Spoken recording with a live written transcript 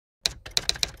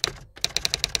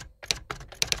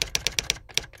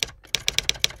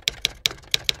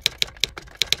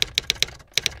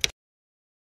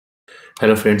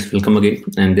Hello friends, welcome again.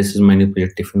 And this is my new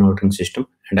project Tiffin Ordering System,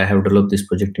 and I have developed this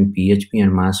project in PHP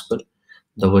and MySQL.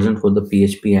 The version for the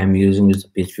PHP I am using is the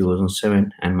PHP version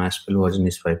 7 and MySQL version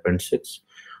is 5.6.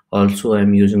 Also, I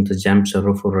am using the XAMPP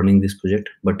server for running this project,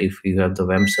 but if you have the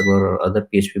WAMP server or other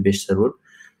PHP based server,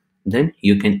 then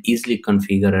you can easily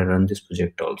configure and run this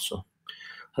project also.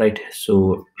 Right,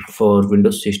 so for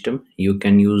Windows system you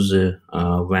can use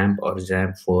WAMP or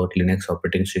XAMPP. For Linux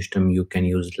operating system you can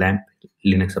use LAMP,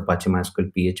 Linux Apache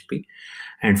MySQL PHP,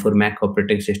 and for Mac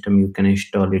operating system you can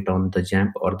install it on the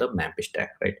XAMPP or the MAMP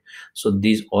stack. Right, so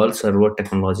these all server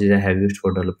technologies I have used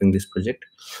for developing this project.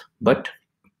 But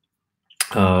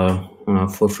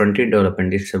for front-end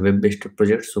development, it's a web-based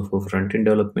project. So for front-end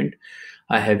development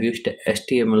I have used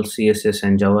HTML, CSS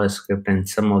and JavaScript and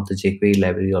some of the jQuery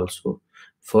library also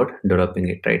for developing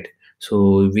it. Right,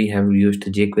 so we have used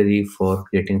jQuery for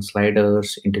creating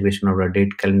sliders, integration of our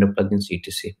date calendar plugins,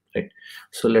 etc. Right,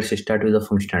 so let's start with the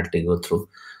functionality go through.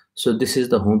 So this is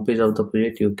the home page of the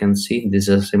project. You can see this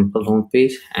is a simple home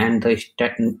page, and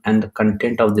the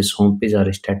content of this home page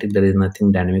are static. There is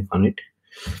nothing dynamic on it.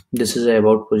 This is a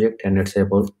about project, and it's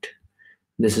about,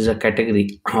 this is a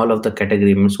category. All of the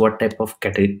category means what type of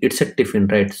category. It's a tiffin,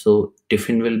 right? So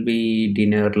tiffin will be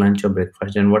dinner, lunch or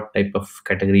breakfast, and what type of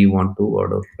category you want to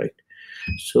order, right?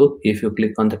 So if you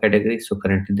click on the category, so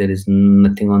currently there is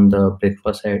nothing on the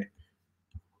breakfast side.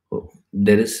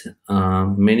 There is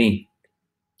many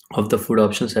of the food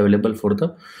options available for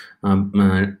the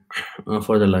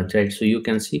lunch, right? So you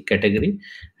can see category,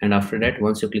 and after that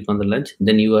once you click on the lunch,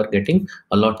 then you are getting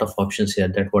a lot of options here,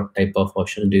 that what type of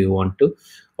options do you want to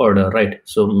order, right?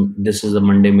 So this is a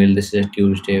Monday meal, this is a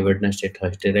Tuesday, Wednesday,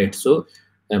 Thursday, right? So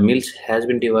meals have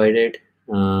been divided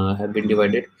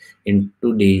in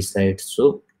 2 days, right?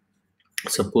 So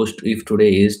suppose if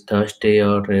today is Thursday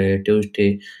or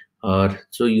Tuesday, or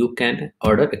so you can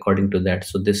order according to that.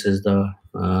 So this is the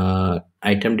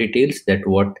item details, that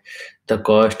what the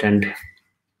cost and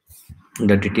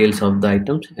the details of the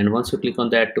items. And once you click on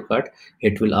the add to cart,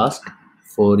 it will ask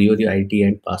for your ID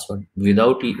and password.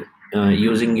 Without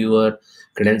using your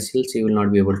credentials, you will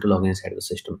not be able to log inside the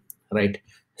system, right?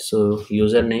 So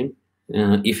username,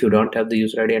 if you don't have the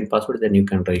user ID and password, then you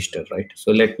can register, right?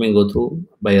 So let me go through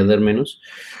by other menus.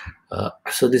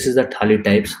 So this is the thali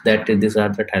types, that these are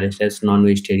the thali types: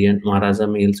 non-vegetarian, Maharaja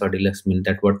meals or deluxe meal,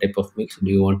 that what type of meals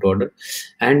do you want to order.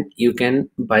 And you can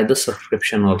buy the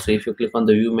subscription also. If you click on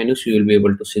the view menus, you will be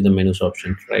able to see the menus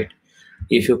options, right?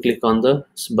 If you click on the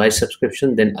buy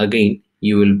subscription, then again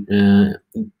you will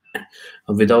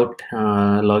without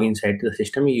login inside the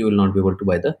system, you will not be able to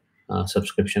buy the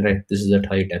subscription, right? This is the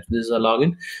thali types. This is a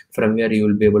login from where you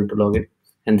will be able to log in,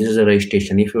 and this is a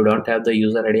registration. If you don't have the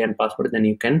user ID and password, then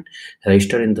you can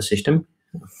register in the system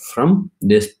from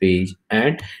this page,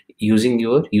 and using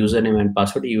your username and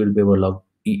password you will be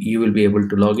able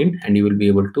to log in, and you will be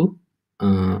able to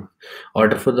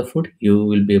order for the food. You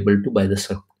will be able to buy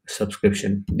the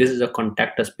subscription. This is a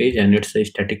contact us page, and it's a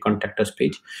static contact us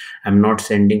page. I'm not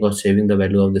sending or saving the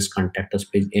value of this contact us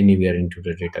page anywhere into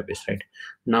the database. Right,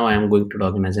 now I am going to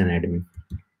log in as an admin.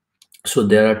 So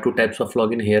there are two types of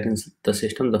login here in the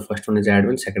system. The first one is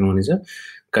admin, second one is a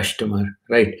customer,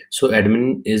 right? So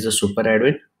admin is a super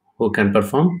admin who can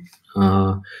perform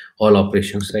all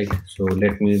operations, right? So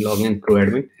let me log in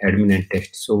through admin and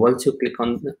test. So once you click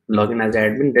on login as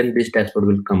admin, then this dashboard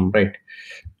will come, right?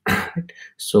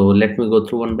 So let me go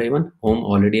through one by one. Home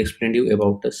already explained you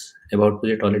about this, about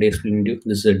project already explained you.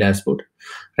 This is a dashboard,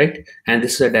 right? And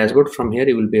this is a dashboard. From here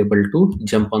you will be able to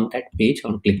jump on that page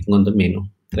on clicking on the menu,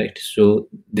 right? So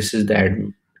this is the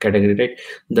admin category, right?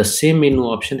 The same menu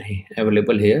option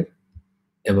available here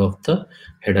above the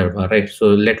header bar, right? So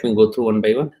let me go through one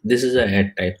by one. This is a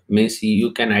add type, means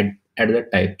you can add the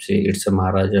type, say it's a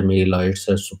Maharaja meal, or it's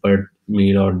a super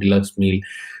meal or deluxe meal.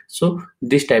 So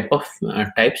this type of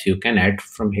types you can add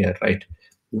from here, right?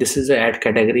 This is a add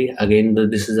category. Again,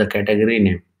 this is a category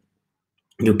name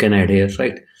you can add here,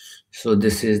 right? So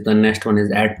this is the next one is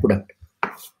add product.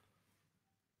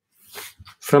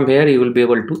 From here you will be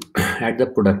able to add the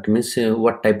product, means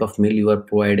what type of meal you are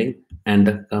providing, and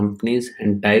the companies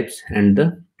and types, and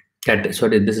the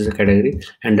this is a category,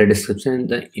 and the description and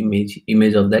the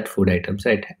image of that food items,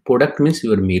 right? Product means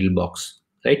your meal box,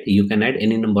 right? You can add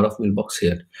any number of meal box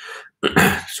here.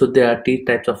 So there are three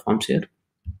types of forms here.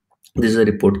 This is a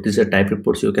report, this is a type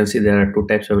reports. You can see there are two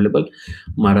types available: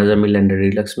 Maharaja meal and the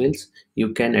deluxe meals.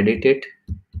 You can edit it,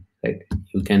 right?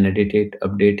 You can edit it,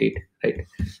 update it, right?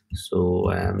 So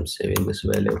I am saving this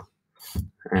value,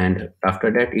 and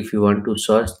after that if you want to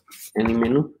search any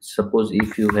menu, suppose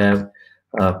if you have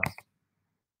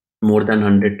more than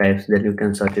 100 types, then you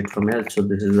can search it from here. So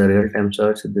this is the real-time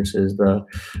search. This is the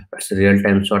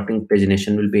real-time sorting.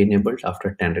 Pagination will be enabled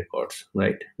after 10 records,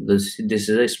 right? This is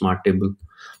a smart table.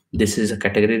 This is a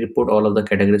category report. All of the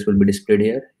categories will be displayed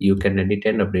here. You can edit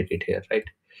and update it here, right?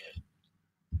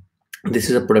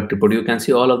 This is a product report. You can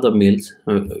see all of the mails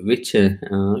which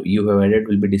you have added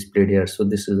will be displayed here. So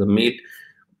this is a mail,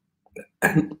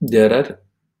 and there are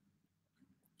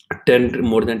 10,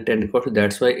 more than 10 records.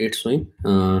 That's why it's showing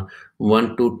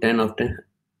 1 to 10 of 10,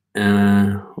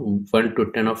 1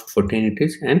 to 10 of 14 it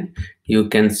is. And you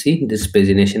can see this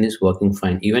pagination is working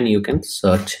fine. Even you can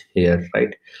search here,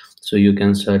 right? So you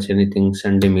can search anything,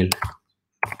 Sunday mail.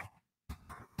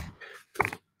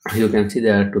 You can see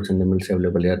there are 2 Sunday mails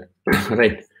available here,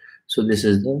 right? So this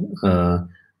is the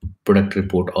product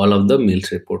report, all of the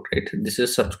mails report, right? This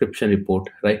is subscription report,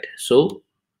 right? So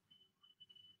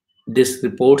this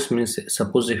reports means,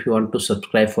 suppose if you want to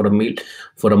subscribe for a meal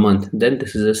for a month, then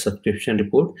this is a subscription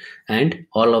report, and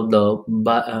all of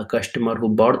the customer who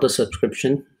bought the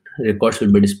subscription records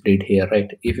will be displayed here, right?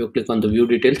 If you click on the view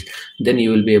details, then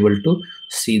you will be able to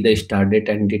see the start date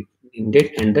and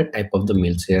date and the type of the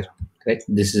meals here, right?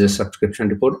 This is a subscription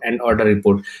report. And order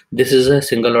report, this is a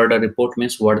single order report,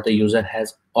 means what the user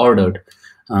has ordered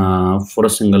for a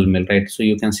single meal, right? So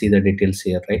you can see the details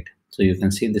here, right? So you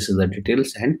can see this is the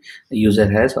details, and the user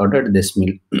has ordered this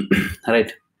meal,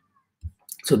 right?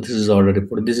 So this is order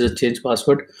report. This is a change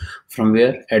password, from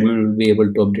where admin will be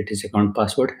able to update his account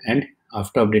password, and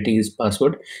after updating his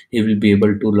password, he will be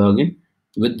able to log in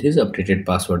with his updated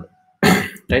password,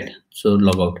 right? So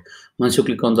log out. Once you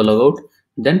click on the logout,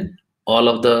 then all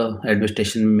of the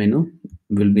administration menu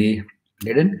will be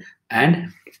hidden,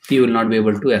 and you will not be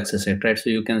able to access it, right? So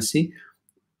you can see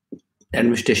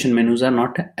administration menus are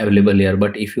not available here,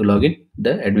 but if you log in,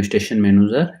 the administration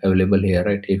menus are available here,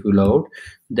 right? If you log out,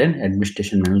 then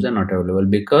administration menus are not available,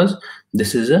 because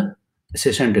this is a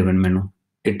session driven menu.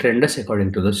 It renders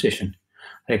according to the session,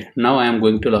 right? Now I am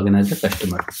going to log in as a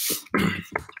customer.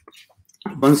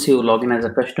 Once you log in as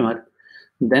a customer,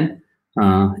 then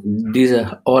these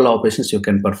are all operations you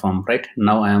can perform, right?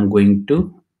 Now I am going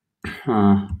to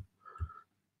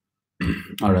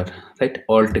order, right?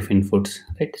 All tiffin foods,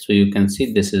 right? So you can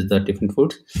see this is the tiffin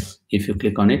foods. If you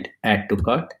click on it, add to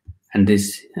cart, and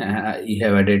this you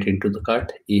have added into the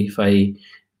cart. If I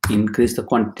increase the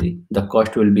quantity, the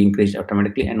cost will be increased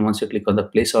automatically. And once you click on the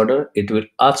place order, it will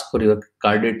ask for your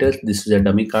card details. This is a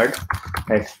dummy card,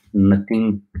 right?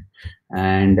 Nothing,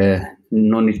 and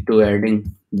no need to add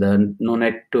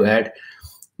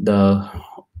the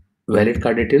valid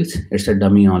card details. It's a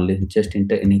dummy only. Just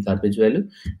enter any garbage value,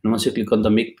 and once you click on the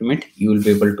make payment, you will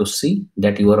be able to see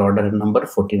that your order number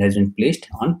 14 has been placed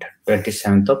on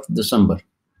 27th of December,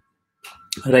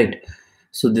 right?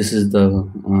 So this is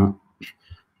the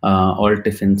all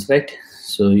tiffins, right?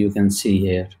 So you can see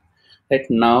here, right?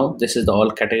 Now this is the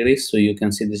all categories. So you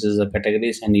can see this is the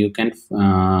categories, and you can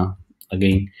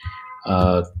again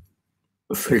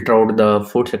filter out the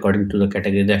foods according to the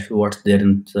category, that what's there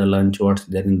in the lunch, what's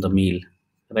there in the meal,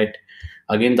 right?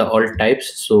 Again, the all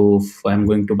types. So if I'm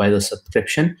going to buy the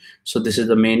subscription, so this is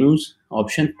the menus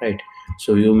option, right?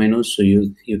 So view menus, so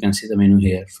you can see the menu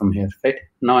here from here, right?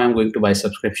 Now I'm going to buy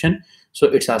subscription, so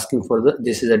it's asking for the,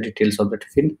 this is the details of the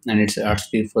tiffin, and it's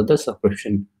asking for the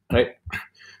subscription, right?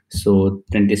 So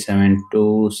 27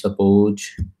 to, suppose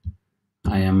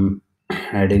I am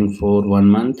adding for 1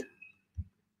 month,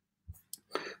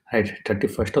 right?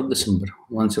 31st of December.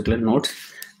 Once you click notes,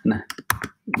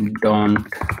 don't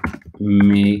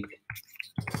make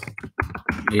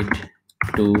it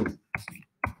too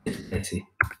spicy,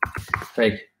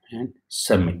 right? And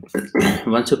submit.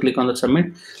 Once you click on the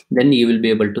submit, then you will be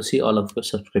able to see all of your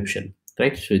subscription,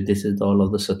 right? So this is all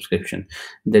of the subscription.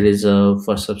 There is a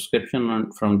first subscription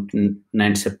on from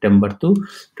 9th September to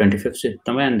 25th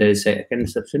September, and there is a second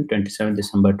subscription 27th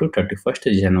December to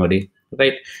 31st January,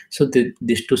 right? So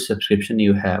these 2 subscription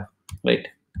you have, right?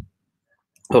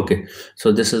 Okay,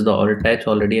 so this is the order types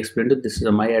already explained. This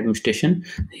is my administration.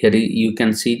 Here you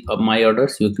can see my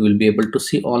orders. You will be able to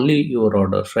see only your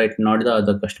orders, right? Not the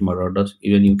other customer orders.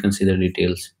 Even you can see the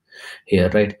details here,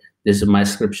 right? This is my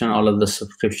subscription. All of the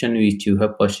subscription which you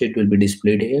have purchased will be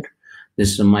displayed here.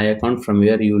 This is my account, from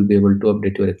where you will be able to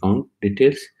update your account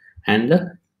details, and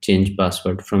the change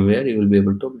password, from where you will be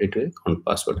able to update your account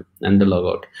password, and the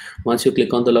logout. Once you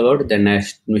click on the logout, then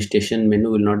administration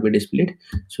menu will not be displayed.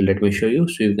 So let me show you.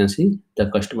 So you can see the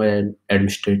customer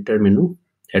administrator menu,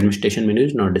 administration menu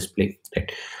is not displayed,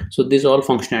 right? So these all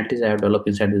functionalities I have developed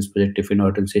inside this project Tiffin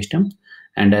Ordering System.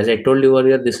 And as I told you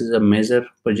earlier, this is a major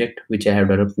project which I have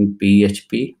developed in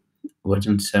PHP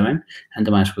version 7 and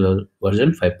the MySQL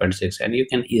version 5.6, and you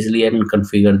can easily and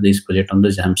configure this project on the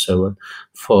XAMPP server.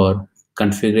 For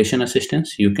configuration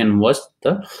assistance, you can watch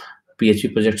the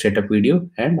PHP project setup video,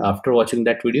 and after watching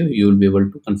that video you will be able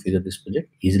to configure this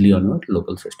project easily on your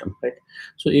local system, right?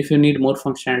 So if you need more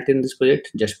functionality in this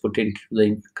project, just put it into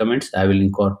the comments. I will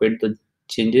incorporate the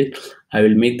changes. I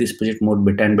will make this project more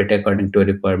better and better according to your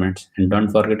requirements. And don't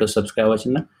forget to subscribe our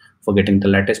channel for getting the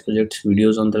latest projects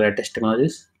videos on the latest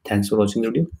technologies. Thanks for watching the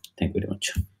video. Thank you very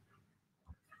much.